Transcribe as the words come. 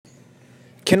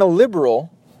Can a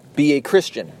liberal be a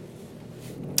Christian?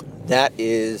 That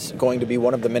is going to be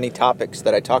one of the many topics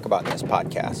that I talk about in this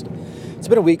podcast. It's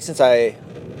been a week since I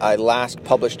last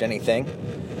published anything,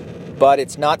 but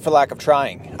it's not for lack of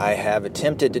trying. I have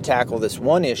attempted to tackle this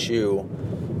one issue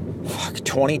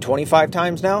 25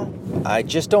 times now. I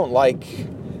just don't like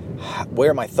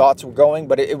where my thoughts were going,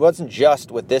 but it wasn't just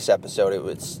with this episode.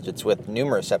 It's with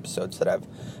numerous episodes that I've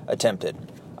attempted.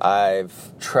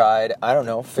 I've tried,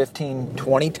 15,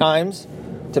 20 times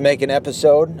to make an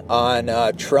episode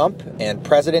on Trump and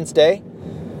President's Day.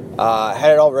 I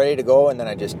had it all ready to go, and then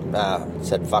I just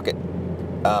said, fuck it.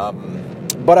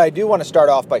 But I do want to start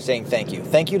off by saying thank you.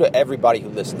 Thank you to everybody who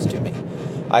listens to me.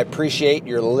 I appreciate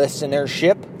your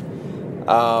listenership.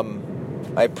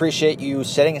 I appreciate you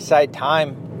setting aside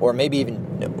time, or maybe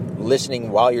even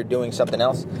listening while you're doing something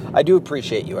else. I do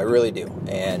appreciate you. I really do.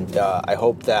 And I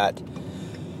hope that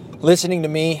listening to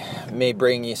me may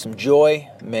bring you some joy,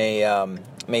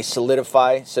 may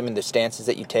solidify some of the stances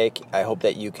that you take. I hope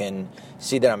that you can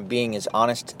see that I'm being as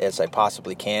honest as I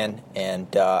possibly can.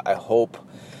 And I hope,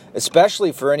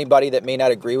 especially for anybody that may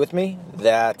not agree with me,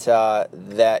 that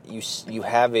you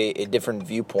have a different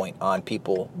viewpoint on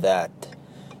people that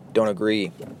don't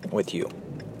agree with you.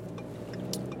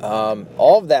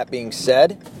 All of that being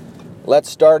said, let's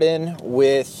start in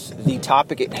with the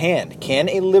topic at hand. Can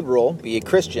a liberal be a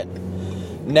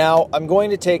Christian? Now, I'm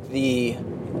going to take the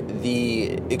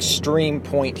extreme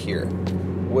point here,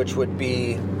 which would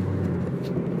be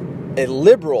a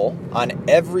liberal on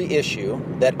every issue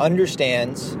that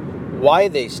understands why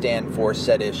they stand for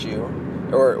said issue,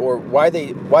 or why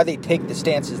they take the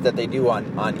stances that they do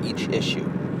on each issue.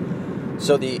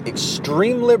 So the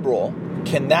extreme liberal,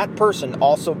 can that person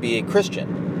also be a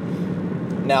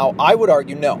Christian? Now, I would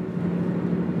argue no.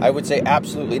 I would say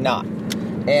absolutely not.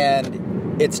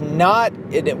 And it's not,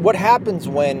 what happens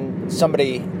when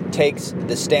somebody takes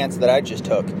the stance that I just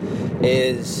took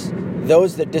is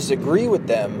those that disagree with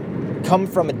them come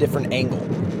from a different angle.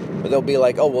 Where they'll be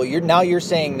like, oh, well, you're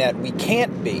saying that we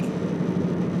can't be.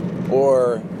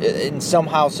 Or in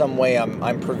somehow, some way,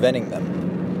 I'm preventing them.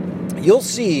 You'll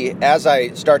see as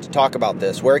I start to talk about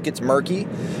this where it gets murky,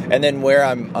 and then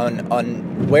where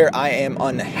where I am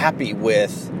unhappy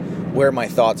with where my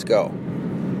thoughts go,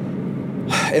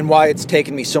 and why it's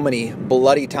taken me so many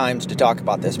bloody times to talk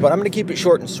about this. But I'm going to keep it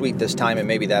short and sweet this time, and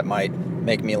maybe that might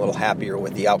make me a little happier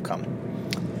with the outcome.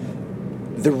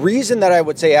 The reason that I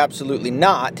would say absolutely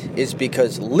not is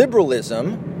because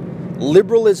liberalism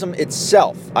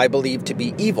itself, I believe to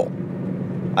be evil.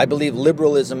 I believe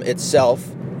liberalism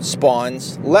itself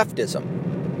spawns leftism.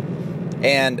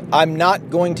 And I'm not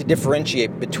going to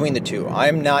differentiate between the two. I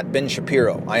am not Ben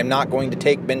Shapiro. I am not going to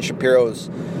take Ben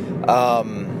Shapiro's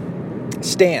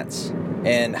stance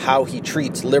and how he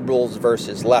treats liberals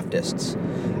versus leftists.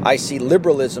 I see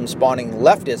liberalism spawning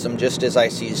leftism just as I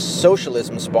see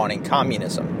socialism spawning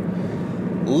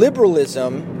communism.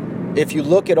 Liberalism, if you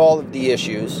look at all of the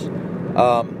issues,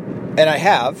 and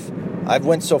I've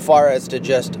went so far as to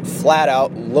just flat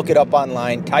out look it up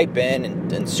online, type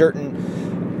in certain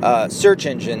search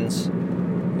engines,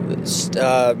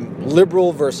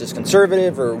 liberal versus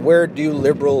conservative, or where do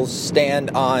liberals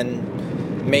stand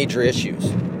on major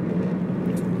issues.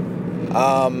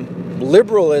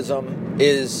 Liberalism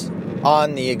is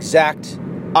on the exact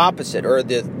opposite, or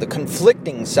the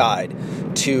conflicting side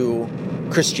to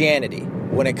Christianity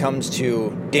when it comes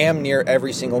to damn near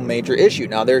every single major issue.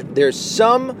 Now, there's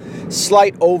some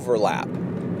slight overlap,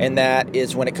 and that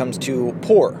is when it comes to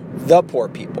the poor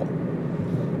people.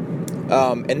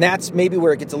 And that's maybe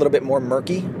where it gets a little bit more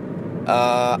murky.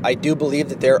 I do believe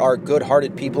that there are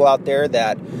good-hearted people out there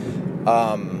that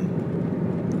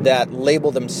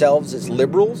label themselves as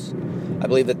liberals. I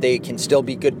believe that they can still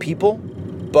be good people,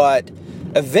 but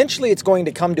eventually it's going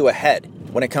to come to a head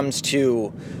when it comes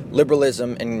to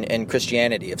liberalism and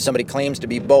Christianity. If somebody claims to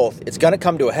be both, it's going to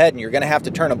come to a head, and you're going to have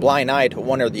to turn a blind eye to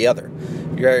one or the other.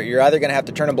 You're either going to have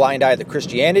to turn a blind eye to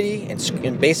Christianity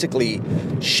and basically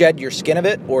shed your skin of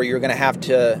it, or you're going to have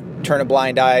to turn a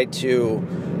blind eye to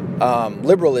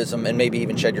liberalism and maybe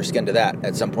even shed your skin to that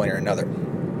at some point or another.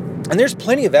 And there's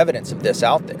plenty of evidence of this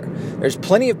out there. There's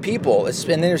plenty of people,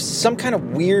 and there's some kind of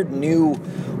weird new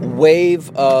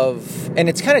wave of, and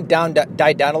it's kind of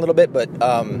died down a little bit, but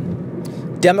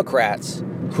Democrats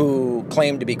who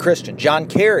claim to be Christian. John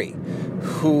Kerry,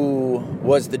 who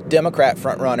was the Democrat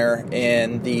frontrunner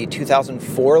in the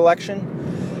 2004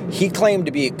 election, he claimed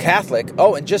to be Catholic.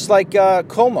 Oh, and just like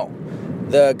Cuomo,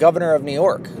 the governor of New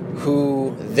York,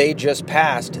 who they just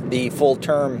passed the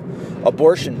full-term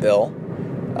abortion bill,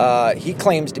 he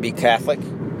claims to be Catholic,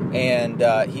 and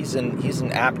he's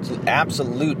an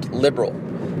absolute liberal.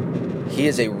 He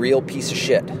is a real piece of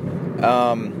shit.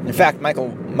 In fact,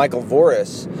 Michael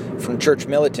Voris from Church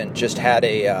Militant just had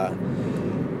a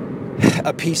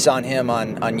piece on him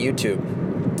on YouTube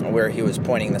where he was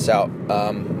pointing this out,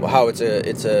 how it's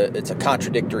a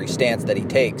contradictory stance that he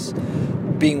takes,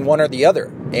 being one or the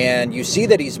other. And you see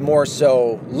that he's more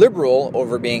so liberal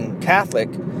over being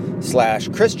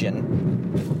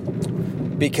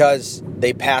Catholic/Christian because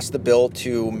they passed the bill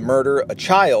to murder a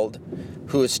child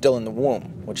who is still in the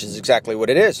womb, which is exactly what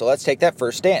it is. So let's take that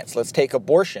first stance. Let's take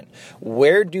abortion.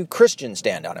 Where do Christians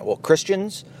stand on it? Well,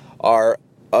 Christians are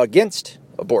against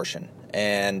abortion,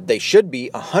 and they should be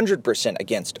 100%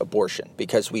 against abortion,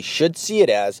 because we should see it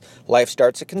as life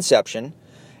starts at conception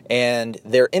and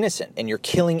they're innocent, and you're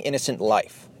killing innocent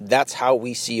life. That's how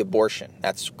we see abortion.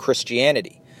 That's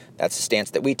Christianity. That's the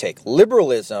stance that we take.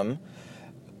 Liberalism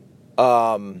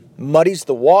muddies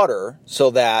the water so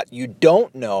that you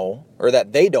don't know, or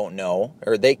that they don't know,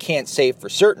 or they can't say for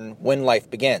certain when life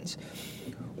begins.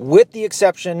 With the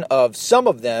exception of some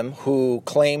of them who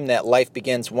claim that life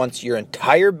begins once your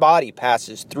entire body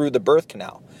passes through the birth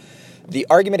canal. The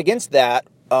argument against that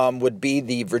would be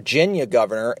the Virginia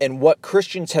governor, and what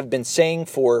Christians have been saying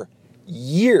for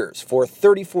years, for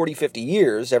 30, 40, 50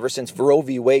 years, ever since Roe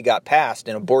v. Wade got passed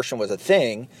and abortion was a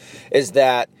thing, is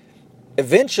that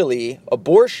eventually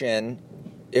abortion,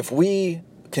 if we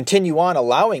continue on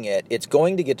allowing it, it's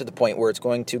going to get to the point where it's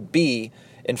going to be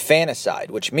infanticide,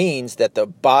 which means that the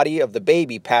body of the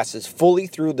baby passes fully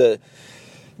through the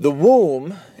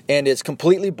womb and is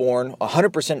completely born,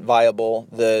 100% viable.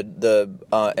 The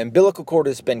umbilical cord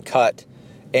has been cut,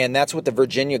 and that's what the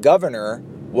Virginia governor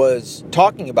was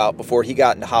talking about before he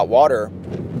got into hot water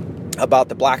about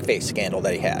the blackface scandal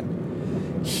that he had.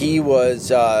 He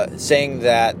was saying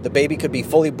that the baby could be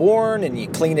fully born, and you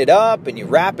clean it up, and you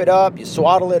wrap it up, you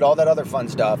swaddle it, all that other fun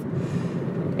stuff.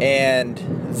 And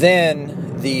then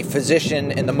the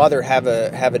physician and the mother have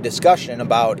a discussion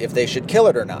about if they should kill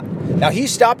it or not. Now, he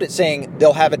stopped at saying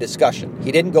they'll have a discussion.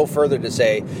 He didn't go further to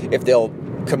say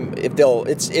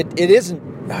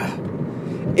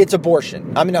it's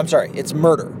abortion. It's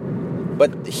murder.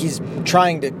 But he's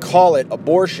trying to call it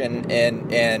abortion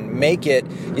and make it...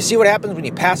 You see what happens when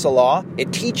you pass a law?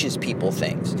 It teaches people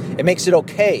things. It makes it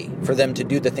okay for them to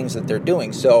do the things that they're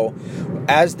doing. So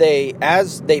as they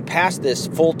pass this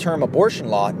full-term abortion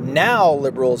law, now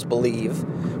liberals will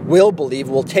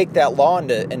take that law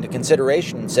into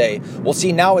consideration and say, well,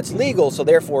 see, now it's legal, so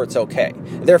therefore it's okay.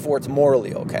 Therefore it's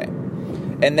morally okay.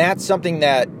 And that's something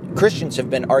that Christians have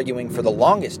been arguing for the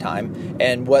longest time,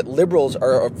 and what liberals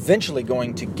are eventually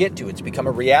going to get to. It's become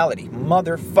a reality.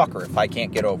 Motherfucker, if I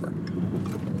can't get over.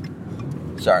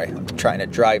 Sorry, I'm trying to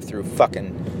drive through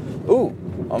fucking... Ooh,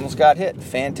 almost got hit.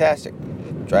 Fantastic.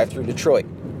 Drive through Detroit.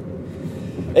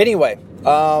 Anyway,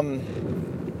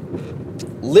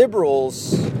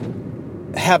 liberals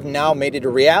have now made it a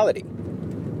reality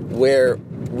where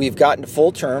we've gotten to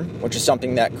full term, which is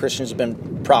something that Christians have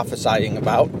been prophesying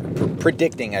about,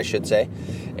 predicting, I should say,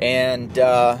 and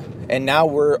now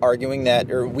we're arguing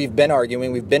that, or we've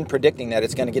been predicting that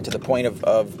it's going to get to the point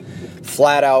of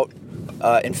flat out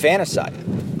infanticide,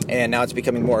 and now it's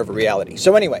becoming more of a reality.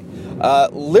 So anyway,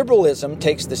 liberalism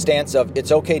takes the stance of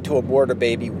it's okay to abort a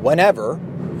baby whenever.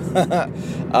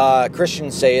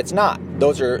 Christians say it's not.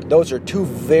 Those are two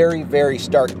very, very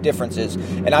stark differences,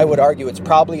 and I would argue it's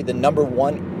probably the number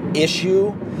one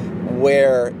issue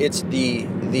where it's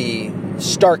the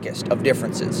starkest of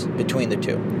differences between the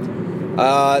two.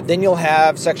 Then you'll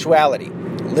have sexuality.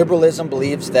 Liberalism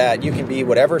believes that you can be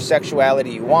whatever sexuality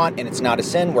you want, and it's not a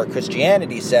sin, where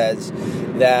Christianity says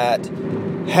that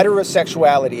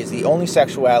heterosexuality is the only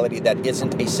sexuality that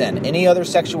isn't a sin. Any other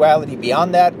sexuality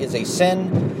beyond that is a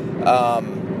sin,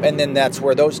 and then that's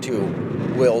where those two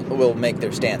will make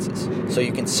their stances. So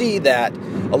you can see that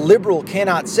a liberal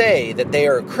cannot say that they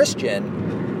are a Christian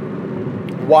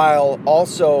while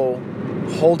also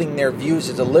holding their views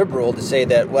as a liberal to say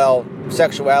that, well,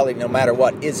 sexuality, no matter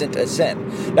what, isn't a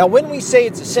sin. Now, when we say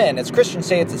it's a sin, as Christians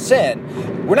say it's a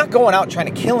sin, we're not going out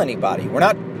trying to kill anybody. We're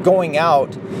not going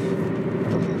out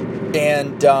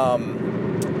and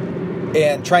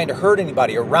trying to hurt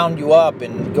anybody or round you up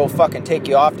and go fucking take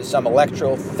you off to some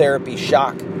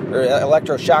electroshock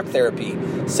therapy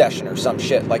session or some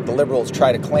shit like the liberals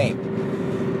try to claim.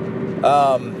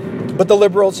 But the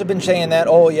liberals have been saying that,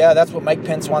 oh yeah, that's what Mike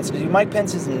Pence wants to do. Mike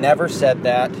Pence has never said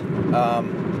that.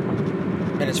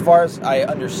 And as far as I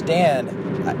understand,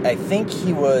 I think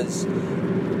he was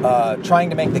trying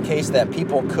to make the case that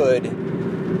people could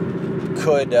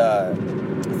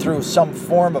through some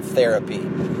form of therapy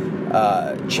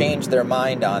change their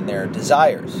mind on their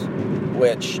desires,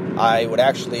 which I would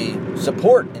actually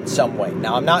support in some way.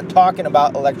 Now, I'm not talking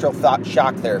about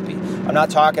electroshock therapy. I'm not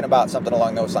talking about something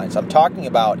along those lines. I'm talking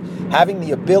about having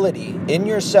the ability in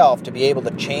yourself to be able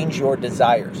to change your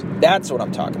desires. That's what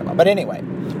I'm talking about. But anyway,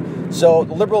 so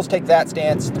the liberals take that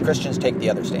stance, the Christians take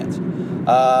the other stance.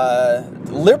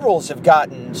 Liberals have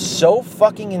gotten so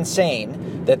fucking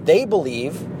insane that they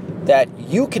believe that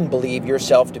you can believe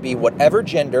yourself to be whatever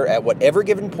gender at whatever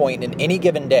given point in any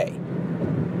given day.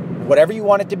 Whatever you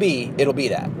want it to be, it'll be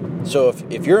that. So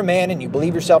if you're a man and you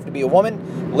believe yourself to be a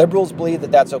woman, liberals believe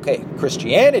that that's okay.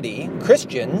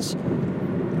 Christians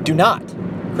do not.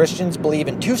 Christians believe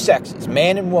in two sexes,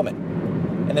 man and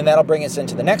woman. And then that'll bring us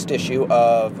into the next issue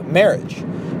of marriage,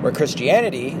 where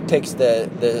Christianity takes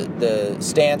the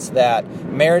stance that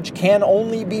marriage can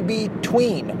only be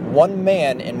between one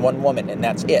man and one woman, and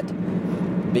that's it.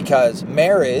 Because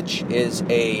marriage is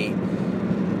a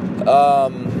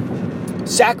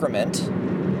sacrament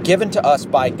given to us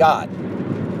by God,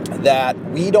 that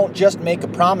we don't just make a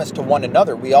promise to one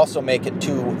another, we also make it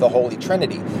to the Holy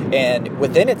Trinity. And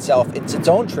within itself, it's its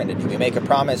own Trinity. We make a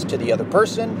promise to the other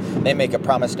person, they make a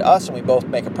promise to us, and we both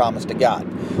make a promise to God.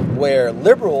 Where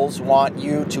liberals want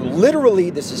you to literally,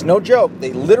 this is no joke,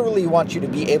 they literally want you to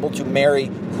be able to marry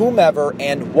whomever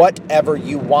and whatever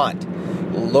you want.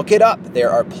 Look it up. There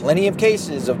are plenty of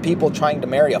cases of people trying to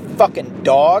marry a fucking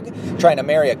dog, trying to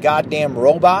marry a goddamn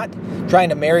robot, trying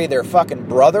to marry their fucking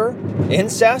brother.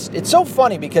 Incest. It's so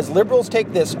funny because liberals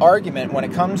take this argument when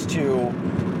it comes to...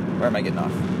 Where am I getting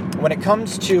off? When it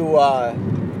comes to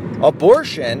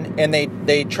abortion, and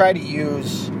they try to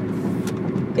use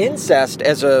incest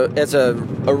as a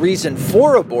reason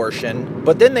for abortion,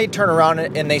 but then they turn around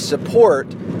and they support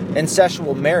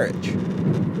incestual marriage.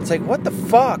 It's like, what the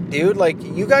fuck, dude? Like,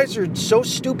 you guys are so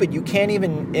stupid. You can't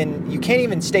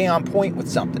even stay on point with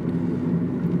something.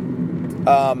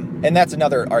 And that's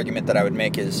another argument that I would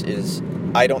make is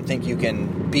I don't think you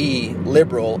can be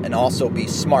liberal and also be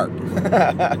smart.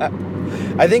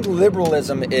 I think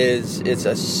liberalism is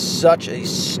such a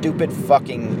stupid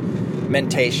fucking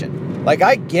mentation. Like,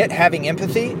 I get having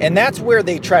empathy, and that's where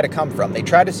they try to come from. They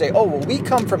try to say, oh, well, we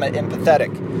come from an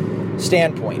empathetic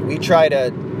standpoint. We try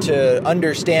to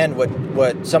understand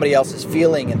what somebody else is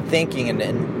feeling and thinking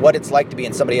and what it's like to be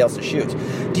in somebody else's shoes.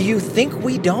 Do you think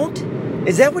we don't?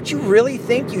 Is that what you really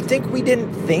think? You think we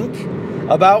didn't think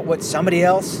about what somebody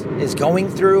else is going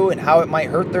through and how it might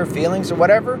hurt their feelings or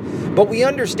whatever? But we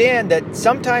understand that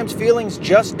sometimes feelings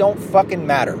just don't fucking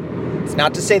matter. It's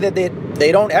not to say that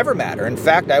they don't ever matter. In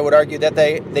fact, I would argue that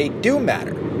they do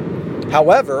matter.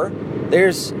 However,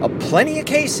 there's plenty of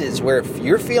cases where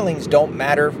your feelings don't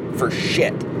matter for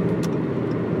shit.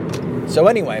 So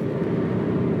anyway,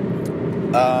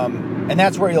 and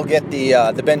that's where you'll get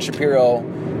the Ben Shapiro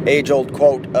age-old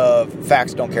quote of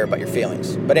facts don't care about your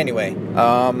feelings. But anyway,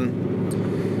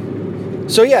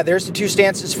 so yeah, there's the two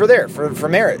stances for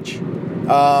marriage.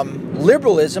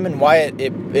 Liberalism and why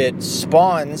it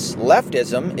spawns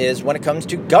leftism is when it comes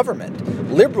to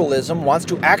government. Liberalism wants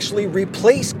to actually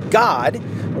replace God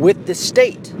with the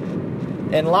state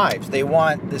in lives. They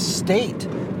want the state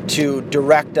to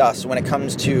direct us when it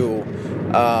comes to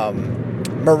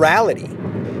morality.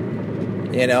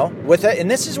 You know, and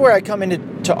this is where I come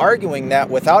into arguing that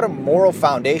without a moral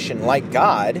foundation like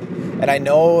God, and I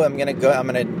know I'm gonna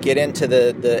get into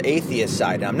the atheist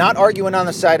side. And I'm not arguing on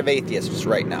the side of atheists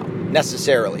right now,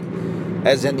 necessarily,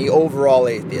 as in the overall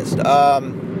atheist.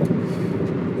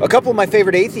 A couple of my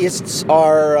favorite atheists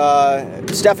are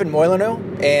Stefan Molyneux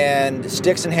and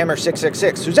Sticks and Hammer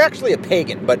 666, who's actually a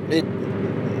pagan, but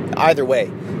either way,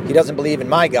 he doesn't believe in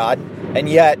my God, and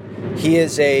yet he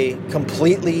is a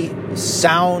completely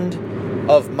sound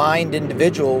of mind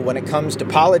individual when it comes to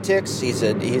politics. He's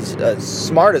as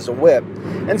smart as a whip.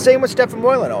 And same with Stefan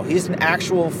Molyneux. He's an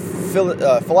actual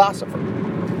philosopher.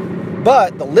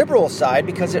 But the liberal side,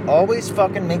 because it always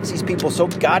fucking makes these people so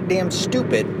goddamn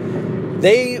stupid,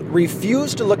 they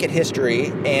refuse to look at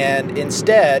history and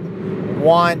instead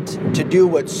want to do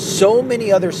what so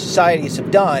many other societies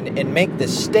have done and make the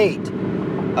state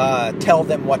tell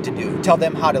them what to do, tell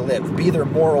them how to live, be their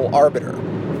moral arbiter.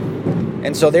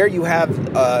 And so there you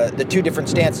have the two different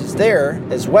stances there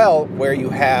as well, where you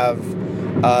have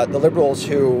the liberals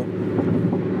who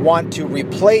want to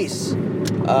replace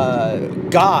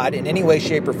God in any way,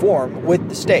 shape, or form with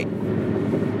the state.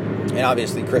 And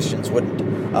obviously Christians wouldn't.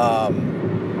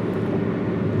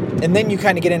 And then you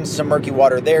kind of get into some murky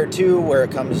water there too, where it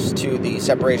comes to the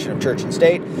separation of church and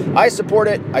state. I support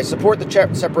it. I support the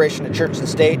separation of church and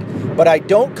state, but I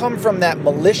don't come from that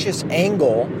malicious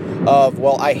angle of,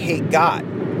 well, I hate God.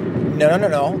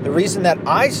 No. The reason that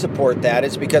I support that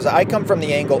is because I come from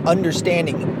the angle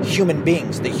understanding human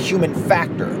beings, the human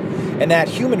factor. And that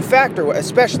human factor,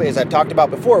 especially as I've talked about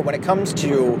before, when it comes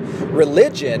to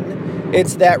religion,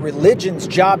 it's that religion's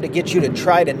job to get you to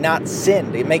try to not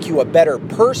sin, to make you a better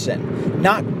person,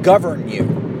 not govern you,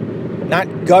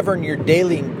 not govern your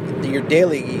daily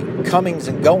comings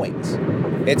and goings.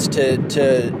 It's to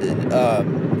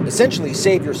essentially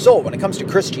save your soul. When it comes to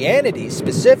Christianity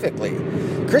specifically,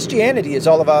 Christianity is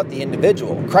all about the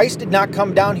individual. Christ did not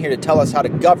come down here to tell us how to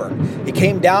govern. He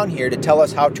came down here to tell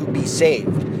us how to be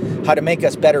saved, how to make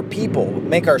us better people,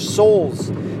 make our souls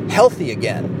healthy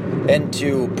again, and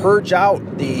to purge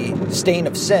out the stain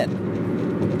of sin.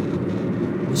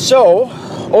 So,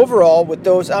 overall, with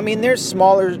those, I mean, there's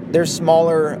smaller,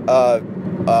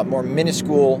 more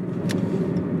minuscule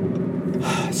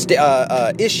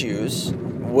issues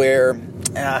where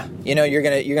you're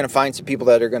gonna find some people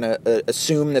that are gonna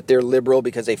assume that they're liberal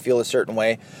because they feel a certain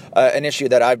way. An issue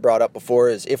that I've brought up before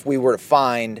is if we were to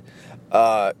find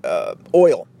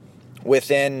oil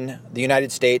within the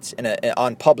United States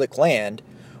on public land,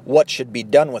 what should be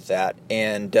done with that?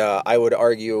 And I would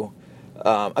argue,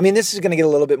 this is going to get a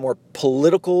little bit more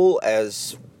political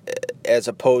as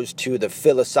opposed to the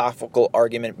philosophical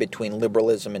argument between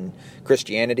liberalism and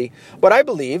Christianity. But I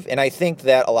believe, and I think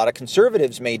that a lot of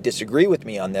conservatives may disagree with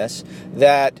me on this,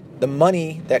 that the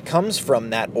money that comes from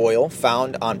that oil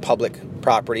found on public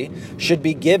property should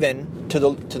be given to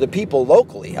the people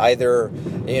locally, either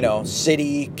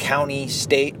city, county,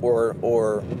 state,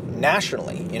 or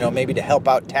nationally. Maybe to help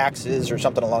out taxes or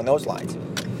something along those lines.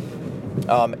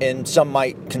 And some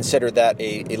might consider that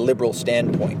a liberal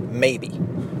standpoint, maybe.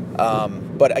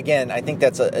 But again, I think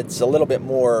it's a little bit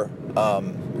more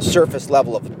surface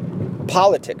level of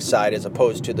politics side as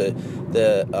opposed to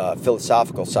the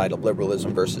philosophical side of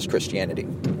liberalism versus Christianity.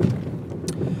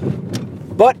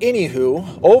 But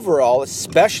anywho, overall,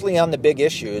 especially on the big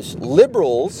issues,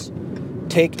 liberals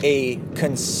take a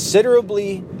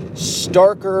considerably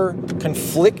starker,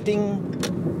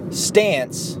 conflicting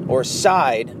stance or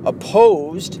side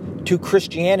opposed to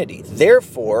Christianity.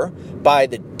 Therefore, by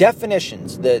the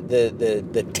definitions,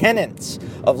 the tenets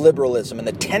of liberalism and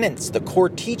the core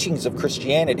teachings of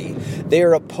Christianity, they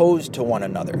are opposed to one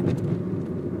another.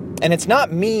 And it's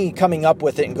not me coming up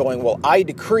with it and going, well, I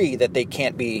decree that they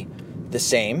can't be the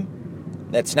same.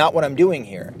 That's not what I'm doing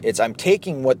here. I'm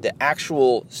taking what the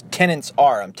actual tenets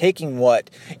are. I'm taking what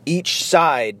each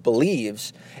side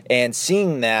believes and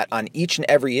seeing that on each and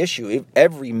every issue,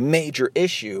 every major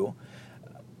issue,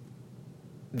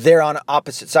 they're on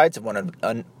opposite sides of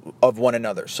one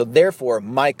another. So therefore,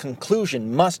 my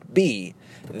conclusion must be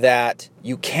that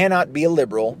you cannot be a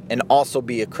liberal and also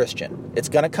be a Christian. It's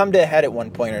going to come to a head at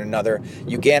one point or another.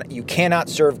 You cannot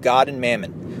serve God and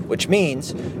mammon, which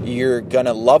means you're going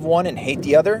to love one and hate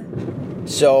the other.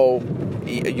 So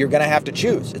you're going to have to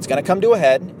choose. It's going to come to a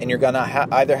head, and you're going to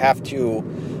either have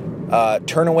to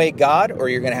turn away God or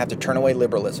you're going to have to turn away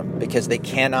liberalism, because you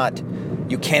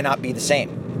cannot be the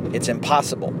same. It's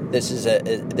impossible. This is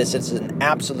an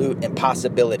absolute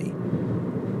impossibility.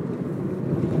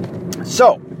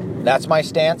 So, that's my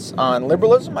stance on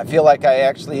liberalism. I feel like I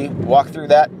actually walked through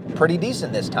that pretty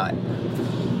decent this time.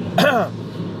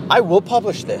 I will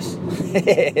publish this.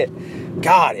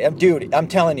 God, dude, I'm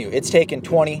telling you, it's taken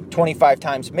 20, 25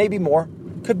 times, maybe more.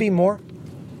 Could be more.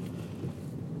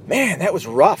 Man, that was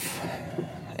rough.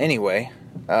 Anyway,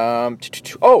 and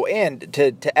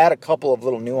to add a couple of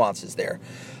little nuances there.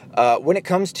 When it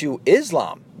comes to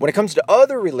Islam, when it comes to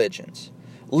other religions,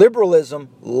 liberalism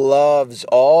loves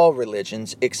all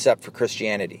religions except for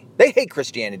Christianity. They hate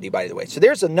Christianity, by the way. So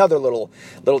there's another little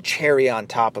cherry on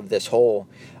top of this whole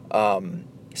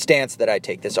stance that I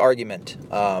take, this argument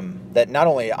that not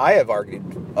only I have argued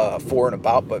for and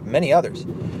about, but many others.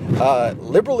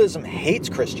 Liberalism hates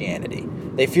Christianity.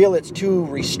 They feel it's too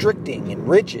restricting and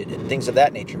rigid and things of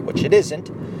that nature, which it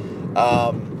isn't.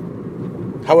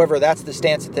 However, that's the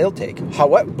stance that they'll take.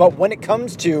 But when it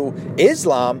comes to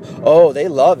Islam, they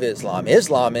love Islam.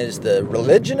 Islam is the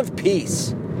religion of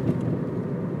peace.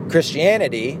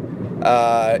 Christianity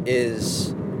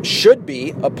should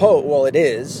be opposed. Well, it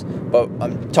is, but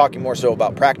I'm talking more so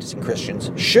about practicing Christians,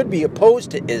 should be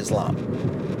opposed to Islam.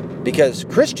 Because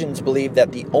Christians believe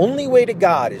that the only way to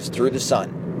God is through the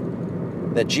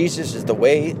Son. That Jesus is the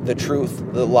way, the truth,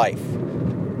 the life.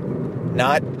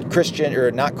 Not Christian,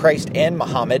 or not Christ and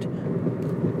Muhammad.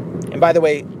 And by the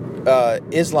way,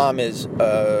 Islam is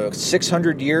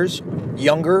 600 years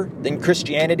younger than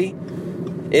Christianity.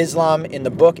 Islam in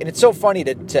the book, and it's so funny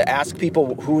to ask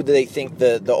people who they think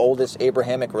the oldest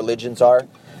Abrahamic religions are,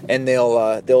 and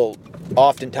they'll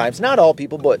oftentimes, not all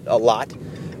people, but a lot,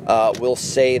 will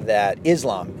say that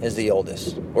Islam is the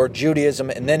oldest, or Judaism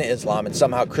and then Islam, and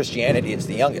somehow Christianity is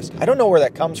the youngest. I don't know where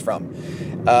that comes from.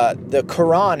 The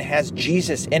Quran has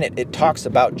Jesus in it. It talks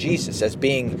about Jesus as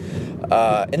being,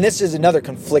 and this is another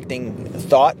conflicting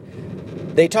thought.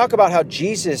 They talk about how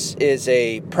Jesus is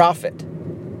a prophet,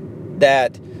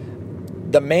 that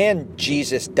the man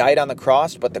Jesus died on the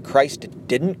cross, but the Christ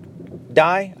didn't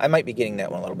die. I might be getting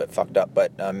that one a little bit fucked up,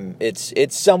 but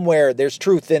it's somewhere, there's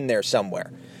truth in there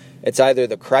somewhere. It's either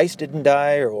the Christ didn't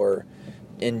die, or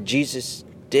in Jesus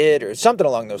did, or something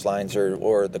along those lines,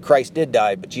 or the Christ did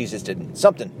die, but Jesus didn't.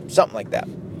 Something like that.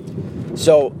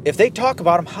 So if they talk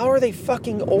about him, how are they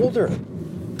fucking older?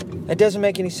 That doesn't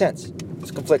make any sense.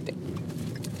 It's conflicting.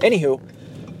 Anywho,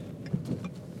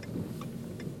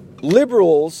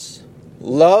 liberals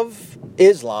love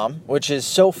Islam, which is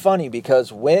so funny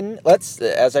because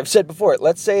as I've said before,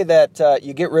 let's say that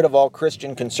you get rid of all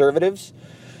Christian conservatives.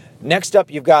 Next up,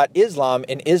 you've got Islam,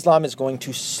 and Islam is going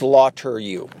to slaughter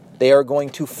you. They are going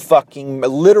to fucking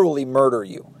literally murder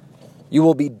you. You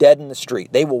will be dead in the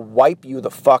street. They will wipe you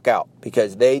the fuck out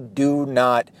because they do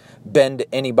not bend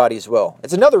to anybody's will.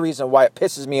 It's another reason why it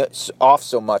pisses me off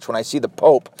so much when I see the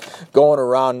Pope going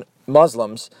around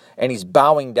Muslims and he's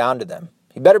bowing down to them.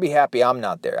 He better be happy I'm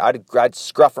not there. I'd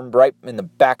scruff him right in the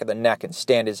back of the neck and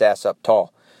stand his ass up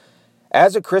tall.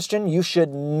 As a Christian, you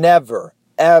should never,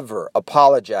 ever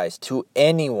apologize to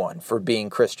anyone for being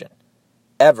Christian.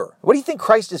 Ever. What do you think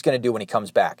Christ is going to do when he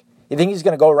comes back? You think he's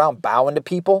going to go around bowing to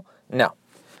people? No.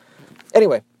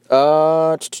 Anyway,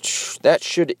 that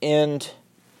should end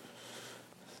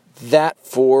that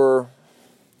for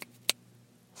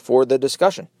the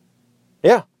discussion.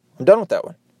 Yeah, I'm done with that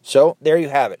one. So, there you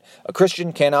have it.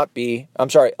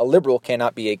 A liberal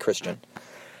cannot be a Christian.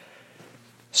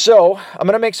 So, I'm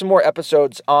going to make some more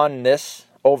episodes on this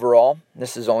overall.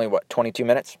 This is only, 22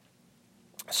 minutes?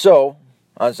 So,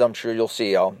 as I'm sure you'll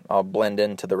see, I'll blend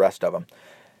into the rest of them.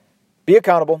 Be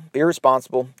accountable, be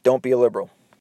responsible, don't be a liberal.